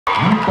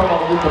come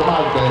on, get the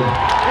mic, baby.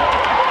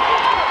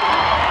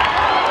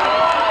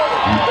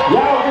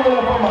 Y'all give it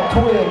up for my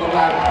twin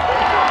tonight.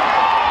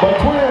 But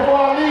twin, before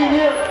I leave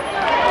here,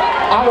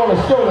 I want to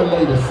show the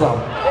ladies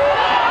something.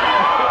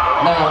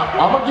 Now,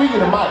 I'm going to give you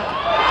the mic.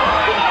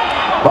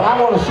 But I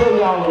want to show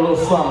y'all a little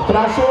something. Can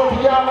I show it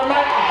to y'all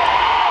tonight?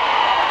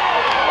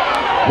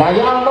 Now,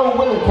 y'all know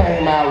Willie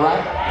came out,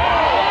 right?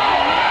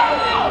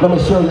 Let me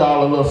show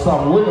y'all a little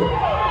something. Willie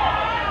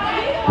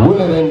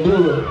didn't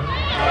do it.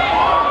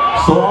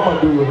 So I'm going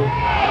to do it.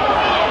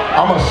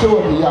 I'm going to show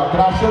it to y'all. Can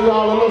I show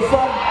y'all a little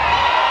something?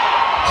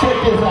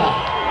 Check this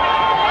out.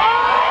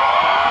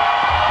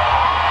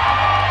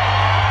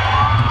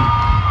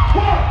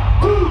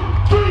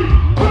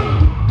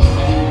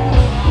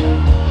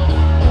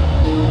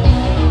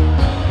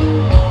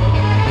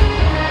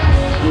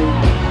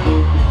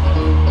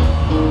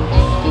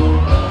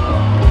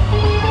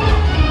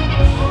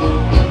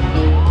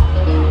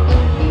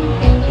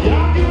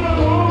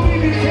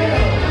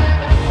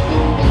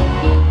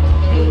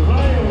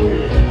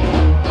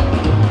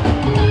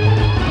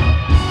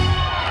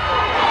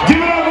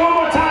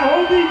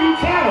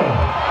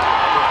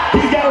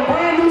 He's got a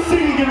brand new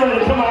CD getting ready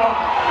to come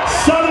out.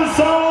 Southern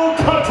Soul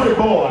Country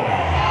Boy.